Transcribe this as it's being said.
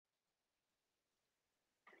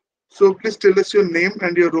So please tell us your name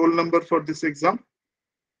and your roll number for this exam.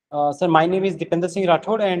 Sir, my name is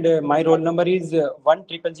Deependra-Aarohan and my roll number is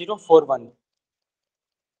 1000041.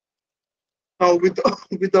 Now,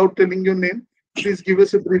 without telling your name, please give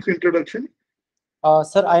us a brief introduction.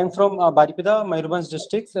 Sir, I am from Baripada, Mayurbhanj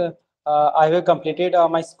district. I have completed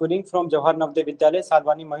my schooling from Jawahar Navoday Vidyalaya,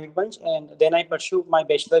 Salwani, Mayurbhanj, and then I pursued my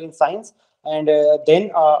bachelor in science. And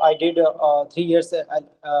then I did 3 years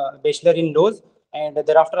bachelor in laws, and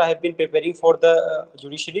thereafter I have been preparing for the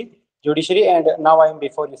judiciary, and now I am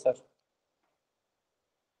before you, sir.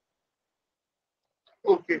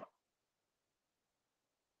 Okay.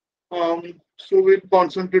 So we'll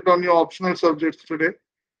concentrate on your optional subjects today.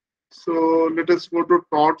 So let us go to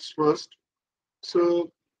thoughts first.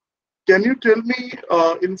 So can you tell me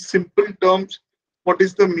in simple terms what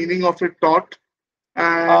is the meaning of a tort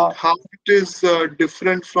and Uh, how it is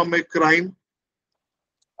different from a crime?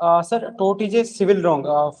 Sir, tort is a civil wrong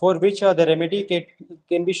for which the remedy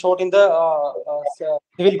can be sought in the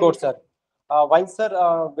civil court, sir. While, sir,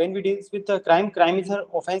 when we deal with the crime is an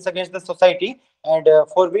offense against the society, and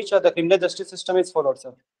for which the criminal justice system is followed,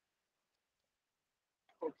 sir.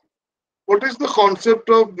 What is the concept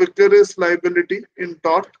of vicarious liability in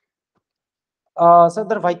tort? Sir,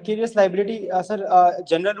 the vicarious liability, sir,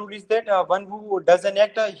 general rule is that one who does an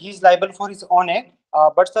act, he is liable for his own act.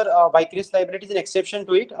 But, sir, vicarious liability is an exception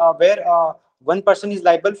to it, where one person is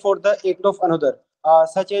liable for the act of another,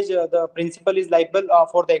 such as the principal is liable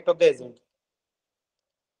for the act of the agent.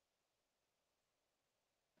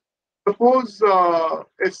 Suppose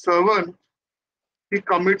a servant he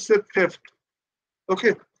commits a theft,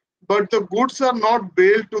 okay, but the goods are not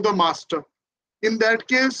bailed to the master. In that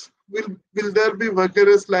case, will there be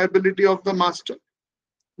vicarious liability of the master?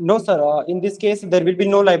 No, sir. In this case, there will be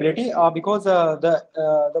no liability because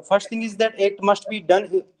the first thing is that act must be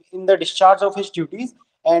done in the discharge of his duties,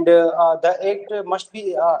 and the act must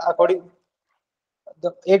be according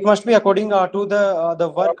to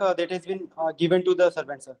the work that has been given to the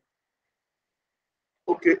servant, sir.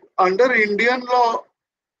 Okay. Under Indian law,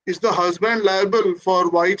 is the husband liable for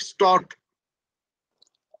wife's tort?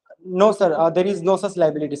 No, sir. There is no such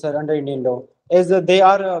liability, sir, under Indian law, as they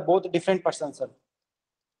are both different persons, sir.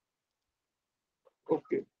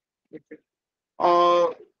 Okay. Okay. Uh,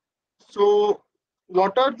 so,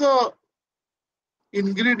 what are the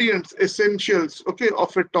ingredients, essentials, okay,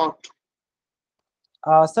 of a tort?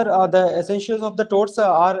 Sir, the essentials of the torts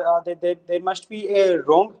are that there must be a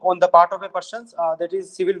wrong on the part of a person, that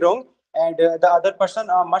is civil wrong, and the other person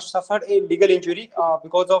must suffer a legal injury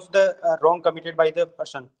because of the wrong committed by the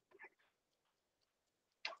person.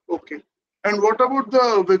 Okay. And what about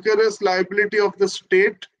the vicarious liability of the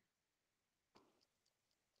state?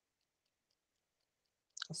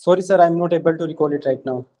 Sorry, sir, I'm not able to recall it right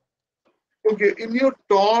now. Okay. In your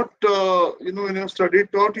tort, in your study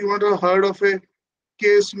tort, you might have heard of a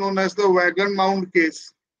case known as the wagon mound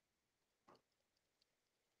case.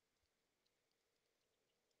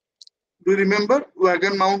 Do you remember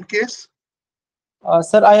wagon mount case?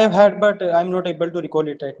 Sir, I have heard, but I'm not able to recall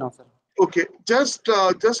it right now, sir. Okay, just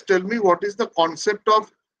tell me what is the concept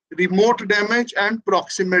of remote damage and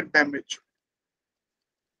proximate damage.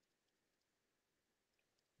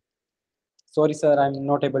 Sorry, sir, I'm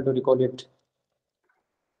not able to recall it.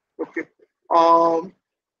 Okay. Um,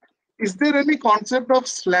 is there any concept of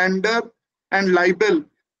slander and libel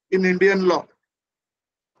in Indian law?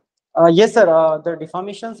 Yes, sir. The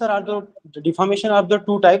defamations are the defamation are the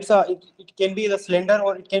two types. It can be the slander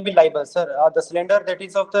or it can be libel, sir. The slander that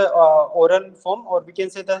is of the oral form, or we can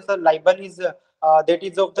say that the libel is that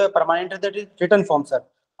is of the permanent, that is written form, sir.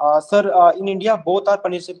 Sir, in India, both are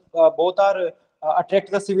punished. Both are attract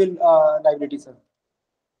the civil liability, sir.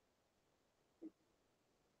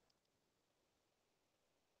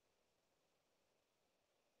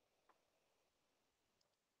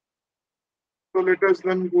 So let us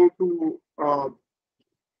then go to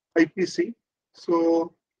IPC.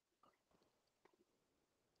 So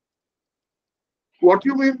what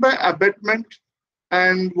you mean by abatement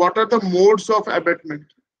and what are the modes of abatement?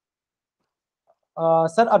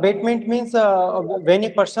 Sir, abatement means when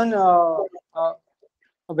a person uh,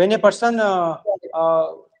 when a person uh,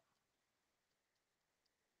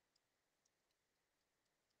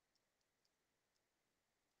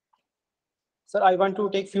 sir, I want to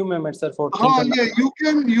take few moments, sir, for think on Yeah, that. you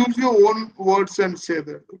can use your own words and say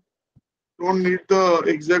that. Don't need the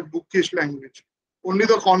exact bookish language. Only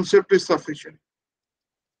the concept is sufficient.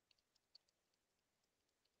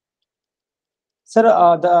 Sir,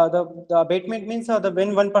 the abatement means the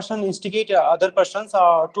when one person instigate other persons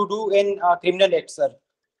to do an criminal act, sir.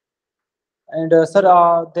 And sir,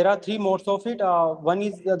 there are three modes of it. One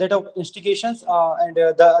is that of instigations, and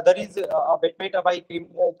the other is abatement by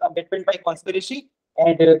conspiracy,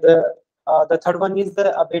 and the third one is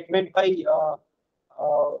the abatement by.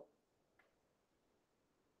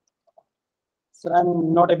 Sir,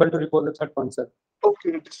 I'm not able to recall the third one, sir.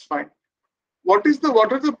 Okay, it's fine. What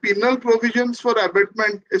are the penal provisions for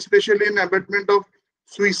abatement, especially in abatement of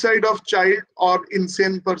suicide of child or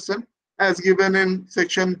insane person, as given in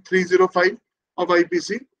section 305 of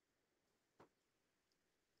IPC?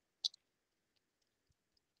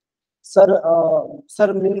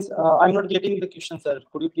 Sir, means I'm not getting the question, sir.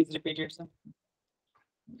 Could you please repeat it, sir?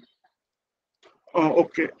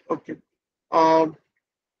 Okay, okay. Um,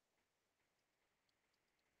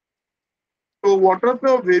 so what are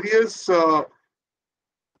the various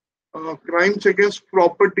crimes against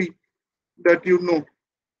property that you know?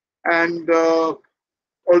 And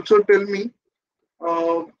also tell me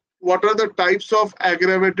uh, what are the types of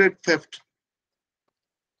aggravated theft?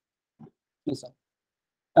 Yes, sir.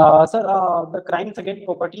 Sir, the crimes against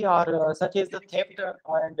property are such as the theft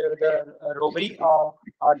and the robbery,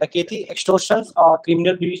 dacoity, extortions,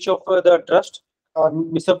 criminal breach of the trust,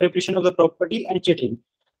 misappropriation of the property, and cheating.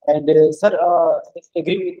 And sir,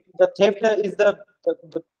 agree. The theft the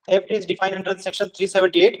theft is defined under section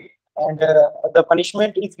 378, and the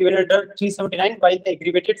punishment is given under 379, while the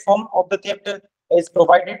aggravated form of the theft is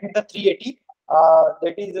provided in the 380.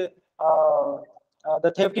 That is.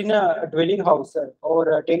 The theft in a dwelling house, sir,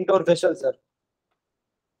 or a tent or vessel, sir.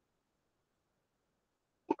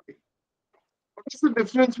 What is the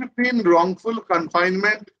difference between wrongful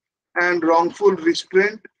confinement and wrongful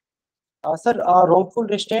restraint? Sir, wrongful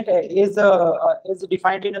restraint is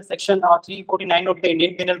defined in a section 349 of the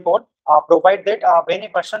Indian Penal Code. Provide that when a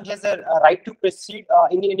person has a right to proceed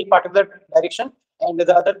in any particular direction, and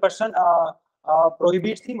the other person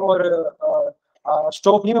prohibits him or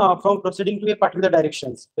stop him from proceeding to a particular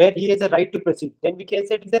directions where he has a right to proceed, then we can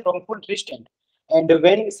say it is a wrongful restraint. And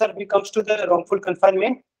when, sir, we comes to the wrongful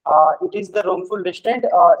confinement, it is the wrongful restraint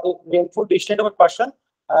of a person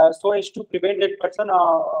so as to prevent that person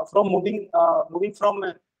from moving from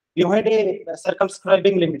behind a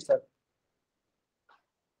circumscribing limit, sir.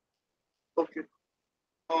 Okay.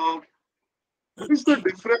 What is the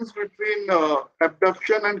difference between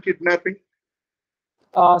abduction and kidnapping?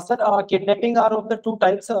 Sir, kidnapping are of the two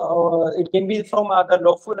types. It can be from the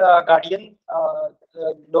lawful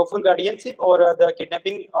guardianship, or the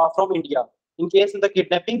kidnapping from India. In case of the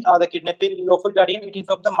kidnapping lawful guardian, it is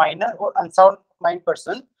of the minor or unsound mind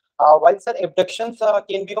person. While, sir, abductions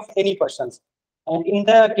can be of any persons. And in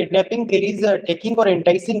the kidnapping, there is taking or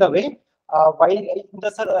enticing away. While in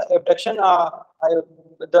the, sir, abduction, the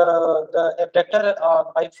abductor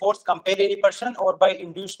by force compel any person, or by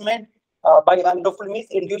inducement, by unlawful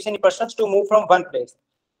means induce any persons to move from one place.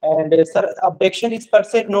 And sir, abduction is per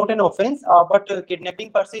se not an offense, but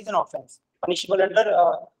kidnapping per se is an offense, punishable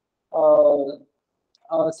under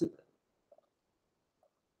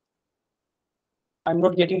I'm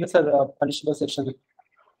not getting the, sir, punishable section.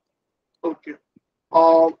 Okay.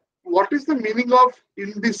 What is the meaning of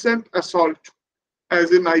indecent assault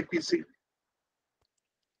as in IPC?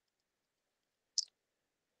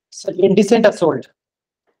 Sir, indecent assault.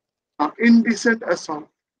 Indecent assault.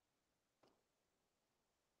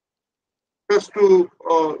 Just to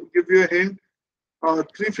give you a hint,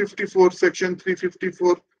 354, section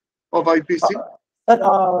 354 of IPC. Sir,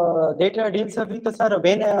 that deals with, sir,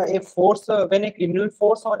 when a criminal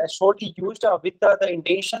force or assault is used with the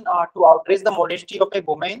intention to outrage the modesty of a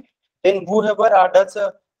woman, then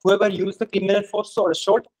whoever used the criminal force or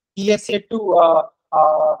assault, he is said to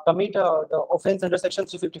commit the offense under section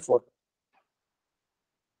 354.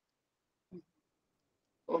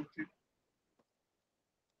 Okay.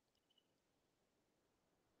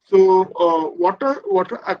 So,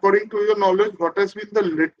 according to your knowledge, what has been the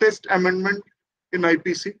latest amendment in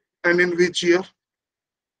IPC, and in which year?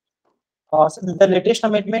 So the latest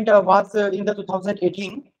amendment was in the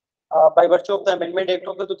 2018 by virtue of the Amendment Act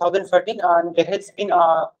of the 2013, and there has been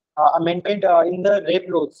amendment in the rape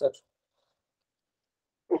laws, sir.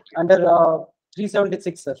 Okay. Under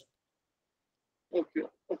 376, sir. Okay.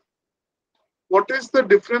 What is the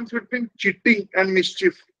difference between cheating and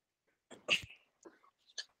mischief?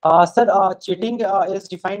 Sir, cheating is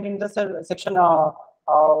defined in the, sir, section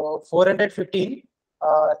 415.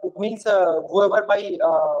 It means whoever by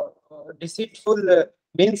deceitful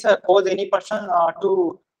means cause any person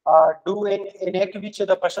to do an act which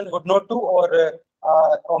the person would not do, or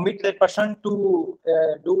omit that person to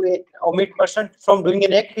omit person from doing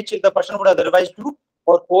an act which the person would otherwise do,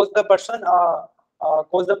 or cause the person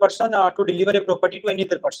to deliver a property to any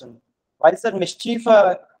other person. While sir, mischief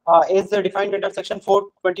is defined under section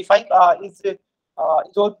 425 is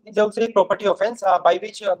also a property offense by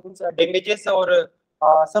which means, damages or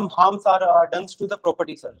some harms are done to the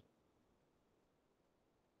property, sir.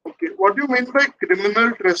 Okay. What do you mean by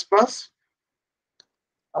criminal trespass?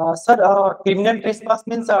 Sir, criminal trespass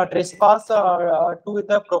means trespass to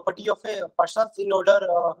the property of a person in order,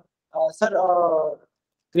 sir,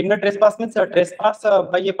 criminal trespass means trespass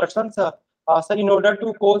by a person, sir, in order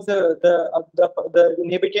to cause the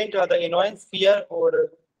inhabitant, the annoyance, fear, or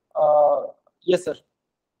yes, sir.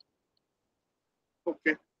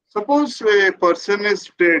 Okay. Suppose a person is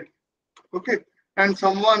dead, okay, and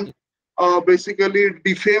someone basically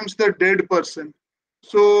defames the dead person.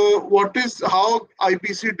 So, what is how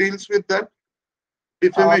IPC deals with that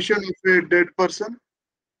defamation of a dead person?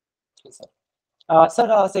 Yes, sir.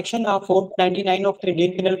 Sir, section 499 of the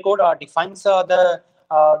Indian Penal Code defines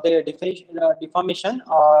defamation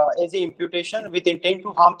as a imputation with intent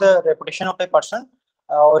to harm the reputation of a person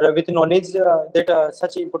or with knowledge that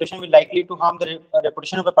such imputation will likely to harm the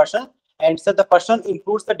reputation of a person, and so the person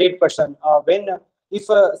includes the dead person. When if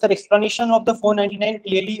the explanation of the 499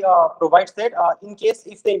 clearly provides that in case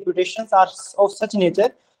if the imputations are of such nature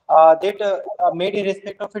that made in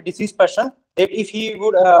respect of a deceased person, that if he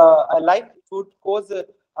would alive, it would cause the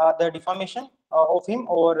defamation of him,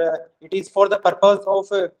 or it is for the purpose of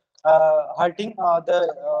hurting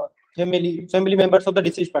the family members of the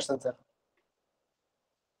deceased person, sir.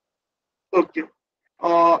 Okay.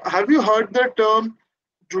 Have you heard the term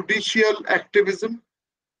judicial activism?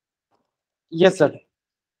 Yes, sir.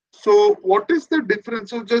 So, what is the difference?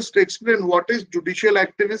 So, just explain what is judicial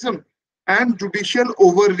activism and judicial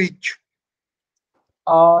overreach.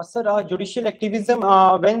 Sir, judicial activism,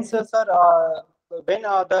 when, sir, when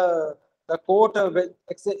the court,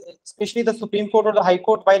 especially the Supreme Court or the High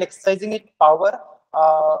Court, while exercising its power,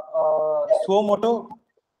 suo moto,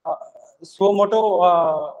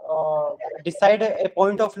 uh, decide a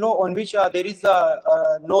point of law on which there is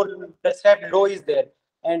no prescribed law is there.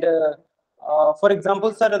 And for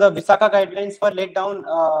example, sir, the Visakha guidelines were laid down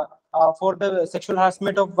for the sexual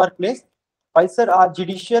harassment of workplace. Why, sir,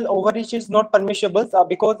 judicial overreach is not permissible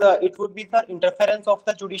because it would be the interference of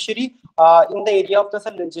the judiciary in the area of the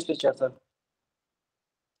legislature, sir.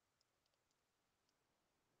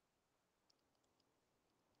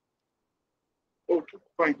 Okay,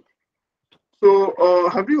 fine. So,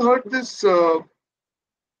 have you heard this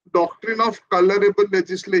doctrine of colorable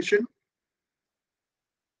legislation?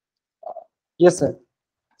 Yes, sir.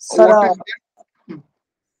 What is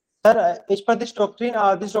Sir, as per this doctrine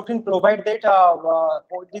provide that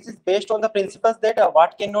this is based on the principles that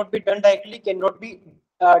what cannot be done directly cannot be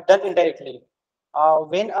done indirectly.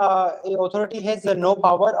 When a authority has no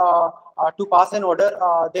power to pass an order,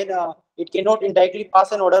 then it cannot indirectly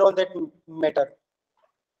pass an order on that matter.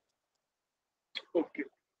 okay?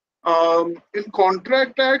 In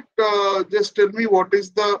Contract Act, just tell me what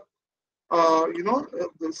is the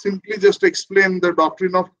simply just explain the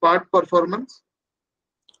doctrine of part performance.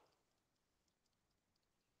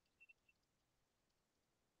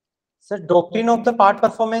 Sir, doctrine of the part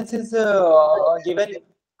performance is given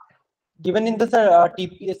in the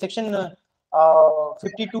TP section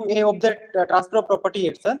 52A of the Transfer of Property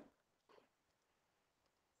Act, sir.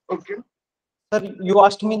 Okay. Sir, you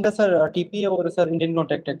asked me in the TPA or sir Indian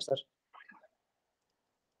Contract Act, sir.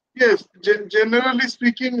 Yes, generally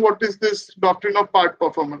speaking, what is this doctrine of part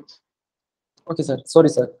performance? Okay, sir. Sorry,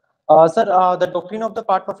 sir. Sir, the doctrine of the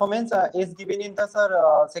part performance is given in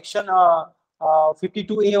the section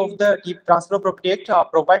 52A of the Transfer of Property Act.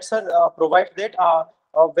 Provides that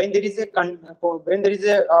when there is a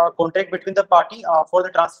contract between the party for the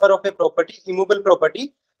transfer of a property, immovable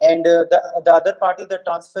property, and the other party, the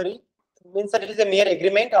transferee, means that it is a mere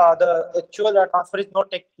agreement. The actual transfer is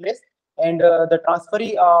not take place, and the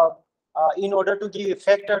transferee, in order to give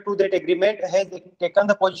effect to that agreement, has taken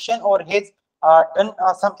the position or has done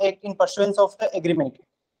some act in pursuance of the agreement.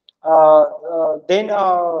 Then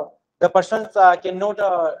the person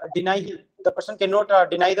cannot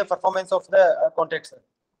deny the performance of the contract, sir.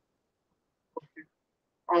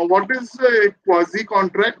 What is a quasi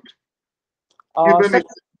contract? Give an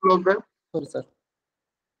example of that. Sorry, sir.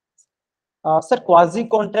 Sir, quasi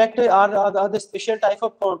contract are the special type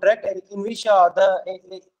of contract in which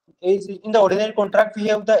in the ordinary contract we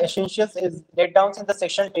have the essentials is laid down in the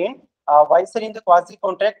section 10. While sir, in the quasi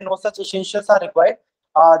contract no such essentials are required.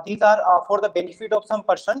 These are for the benefit of some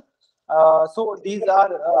person. So these are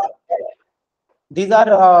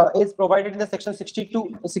is provided in the section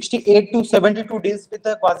 68 to 72 deals with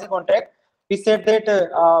the quasi contract. We said that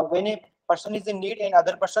when a person is in need and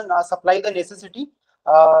other person supply the necessity,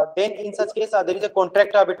 then in such case there is a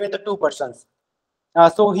contract between the two persons.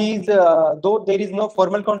 So he is, though there is no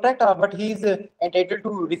formal contract, but he is entitled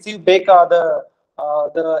to receive back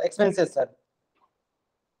the expenses, sir.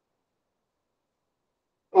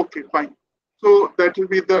 Okay, fine. So that will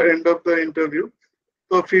be the end of the interview.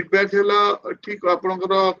 So feedback hela ठीक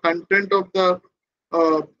आपनकर content of the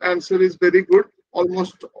answer is very good.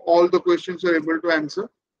 Almost all the questions are able to answer.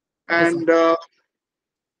 Yes, And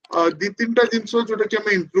ଦି ତିନିଟା ଜିନିଷ ଯୋଉଟା କି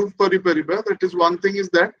ଆମେ improve କରିପାରିବା. That is one thing is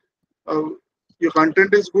that your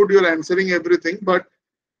content is good, you're answering everything, but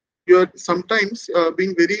you're sometimes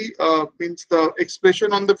being very means the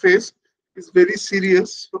expression on the face is very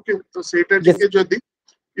serious. Okay, so say that yes, ଯଦି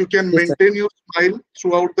you can yes, sir. maintain your smile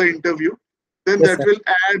throughout the interview, then Yes, that sir. will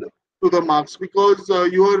add to the marks because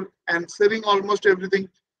you are answering almost everything,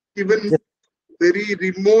 even Yes, very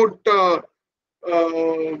remote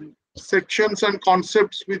sections and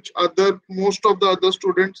concepts which other most of the other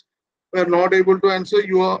students were not able to answer.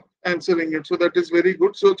 You are answering it, so that is very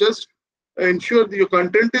good. So just ensure that your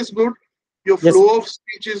content is good, your yes, flow of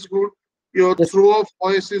speech is good, your yes, throw of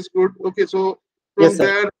voice is good. Okay, so yes, from sir.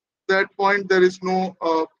 there that point there is no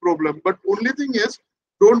problem. But only thing is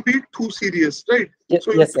don't be too serious, right? Yes,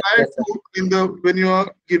 So you yes, sir. try Yes, sir. to in the when you are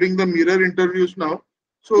giving the mirror interviews now.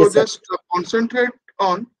 So Yes, sir. just concentrate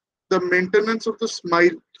on the maintenance of the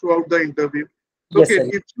smile throughout the interview. Yes, Okay, sir.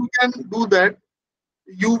 if you can do that,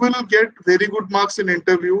 you will get very good marks in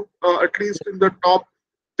interview. At least in the top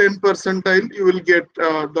 10 percentile, you will get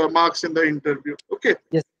the marks in the interview. Okay,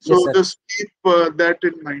 Yes, yes, so sir. just keep that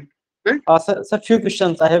in mind, right? Sir, few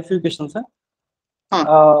questions. I have few questions, sir. Huh.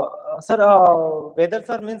 Sir, whether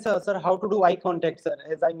sir means sir, how to do eye contact, sir?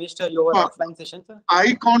 As I missed your Huh. offline session, sir.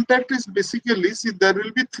 Eye contact is basically, see, there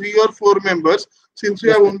will be 3 or 4 members. Since we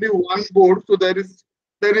Yes, have sir. only one board, so there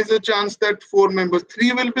is a chance that 4 members,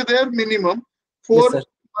 3 will be there minimum, Yes, 4 sir.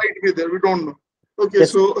 might be there. We don't know. Okay,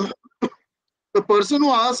 Yes, so the person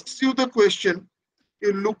who asks you the question,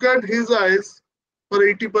 you look at his eyes for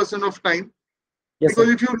 80% of time. yes, Because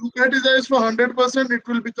sir. if you look at his eyes for 100%, it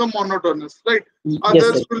will become monotonous, right? Yes, sir.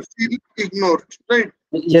 Others will feel ignored, right?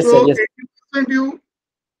 Yes, sir. So Yes, 80%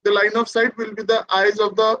 the line of sight will be the eyes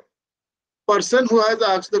of the person who has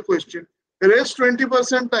asked the question. The rest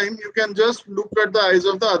 20% time, you can just look at the eyes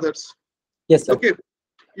of the others. yes, sir. Okay,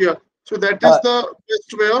 yeah. So that is Uh, the best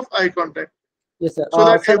way of eye contact. yes, sir. So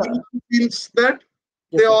that Sir. everyone feels that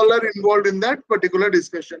Yes, they sir. all are involved in that particular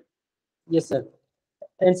discussion. Yes, sir.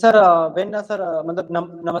 And sir, when sir, मतलब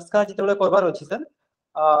नमस्कार जितने करबार अछि sir,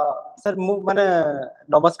 sir मु माने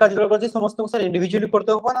नमस्कार जितने करछि समस्त को sir individually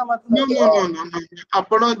करते हो ना No, no, no, no, no.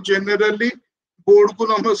 Apana generally board ko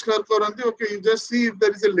namaskar karanti. Okay, you just see if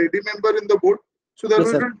there is a lady member in the board. So there yes,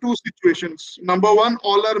 will sir. be two situations. Number one,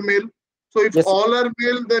 all are male. So if Yes, sir. all are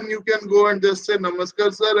male, then you can go and just say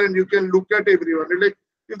namaskar sir, and you can look at everyone. Like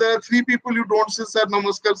if there are 3 people, you don't say sir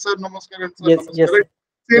namaskar, and sir Yes, namaskar. yes, Right?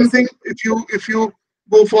 Same yes, sir. thing if you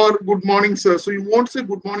go for good morning sir, so you won't say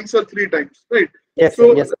good morning sir 3 times, right? Yes, sir.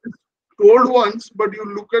 So Yes, told once, but you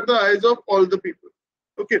look at the eyes of all the people.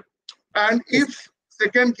 Okay. And yes, if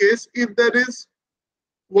second case, if there is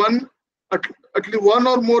one at least one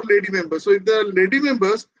or more lady members. So if there are lady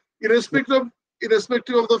members,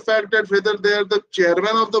 irrespective of the fact that whether they are the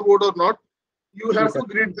chairman of the board or not, you have yes, sir. to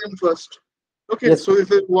greet them first. Okay. Yes, So if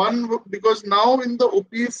there's one, because now in the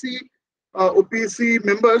OPSC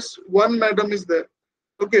members, one madam is there.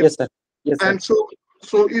 Okay. yes, sir. Yes, sir. And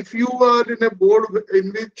so if you are in a board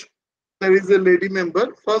in which there is a lady member,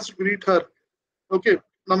 first greet her. Okay,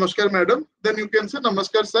 Namaskar, madam. Then you can say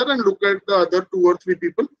Namaskar, sir, and look at the other 2 or 3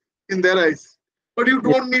 people in their eyes. But you Yes,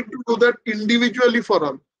 don't need to do that individually for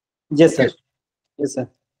all. yes, sir. Okay. Yes, sir.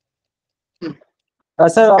 Hmm.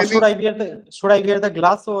 Sir, Any should I wear the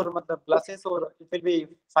glass or matlab glasses, or it will be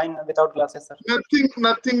fine without glasses, sir?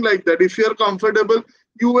 nothing like that. If you are comfortable,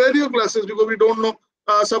 you wear your glasses because we don't know.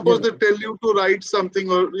 Yes, Suppose they tell you to write something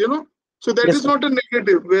or. So that yes, is sir. not a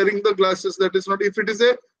negative. Wearing the glasses, that is not. If it is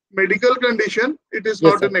a medical condition, it is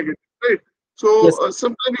Yes, not a sir. negative, right? Yes, So sir.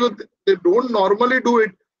 sometimes they don't normally do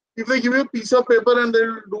it. If they give you a piece of paper and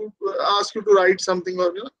they'll ask you to write something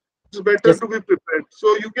or it's better Yes. to be prepared.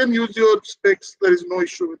 So you can use your specs. There is no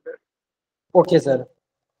issue with that. Okay, sir.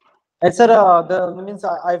 And sir, the means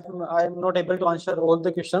I'm not able to answer all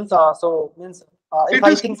the questions. So means if It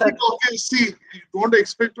I is think, quite sir. okay. See, you don't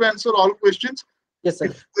expect to answer all questions. Yes, sir.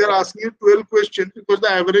 If they're asking you 12 questions, because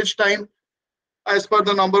the average time as per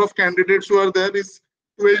the number of candidates who are there is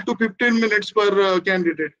 12 to 15 minutes per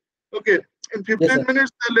candidate. Okay. In Yes, 15 sir.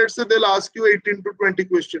 minutes, let's say they'll ask you 18 to 20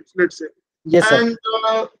 questions, let's say. Yes, sir. And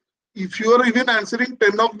if you are even answering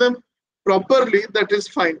 10 of them properly, that is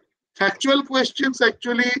fine. factual questions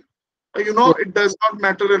actually, it does not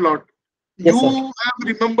matter a lot. Yes, You sir. have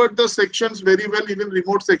remembered the sections very well, even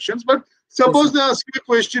remote sections. But Yes, suppose sir. they ask you a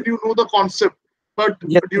question, you know the concept, but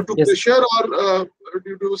Yes, due to yes, pressure or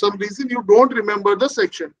due to some reason, you don't remember the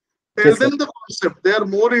section. Tell yes, sir. them the concept. They are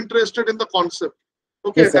more interested in the concept.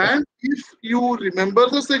 Okay, Yes, sir. and if you remember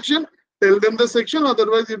the section, tell them the section.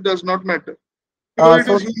 Otherwise, it does not matter because it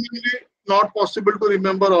So is humanly not possible to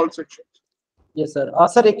remember all sections. yes, sir.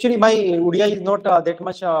 Sir, actually, my Udia is not that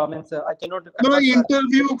much. Means I cannot No, converse.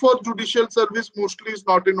 interview for judicial service mostly is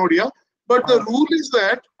not in Odia, but the rule is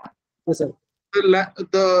that Yes, sir.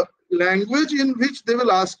 the language in which they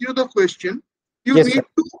will ask you the question, you Yes, sir. need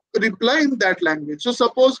to reply in that language. So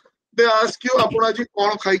suppose they ask you, Apunaji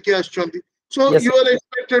kon khai ke aschandi. So Yes, you sir. are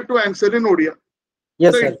expected to answer in Odia.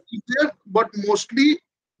 Yes, Right? sir. But mostly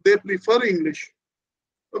they prefer English.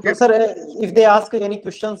 No, Okay. sir. If they ask any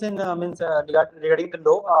questions in means regarding the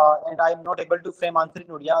law, and I am not able to frame answer in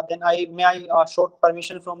Udia, then I short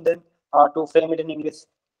permission from them to frame it in English.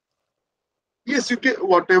 Yes, you can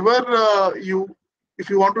whatever if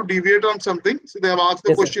you want to deviate on something, so they have asked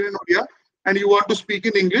the Yes, sir. question in Odia and you want to speak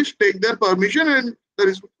in English, take their permission and there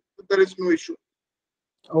is no issue.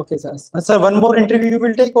 Okay, sir. Sir, one more interview you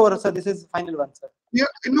will take, or sir, this is final one, sir. Yeah,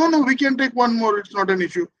 no, we can take one more. It's not an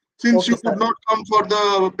issue. Since Okay, you could sir. not come for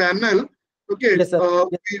the panel, okay, Yes, sir.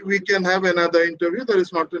 Yes, we can have another interview. There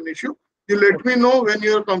is not an issue. You let me know when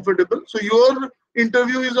you are comfortable. So your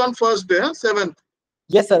interview is on first day, 7th.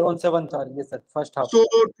 yes, sir. On 7th. Yes, sir. First half. So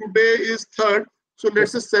today is 3rd. So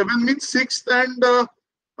let's Yes, say sir. 7 means 6th and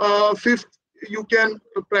 5th. You can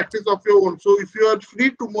practice of your own. So if you are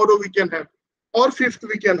free tomorrow, we can have, or 5th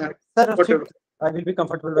we can have, Sir, whatever. 5th. I will be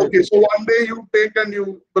comfortable by Okay, 5th. so one day you take and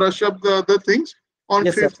you brush up the other things. On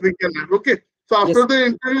Yes, sir. 5th we can have. Okay. So Yes. after the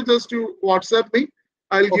interview, just you WhatsApp me.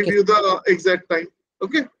 I'll give Okay. you the exact time.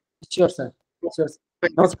 Okay. Sure, sir. Sure. Sir.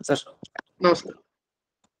 Thank you. Namaskar, sir. Namaskar.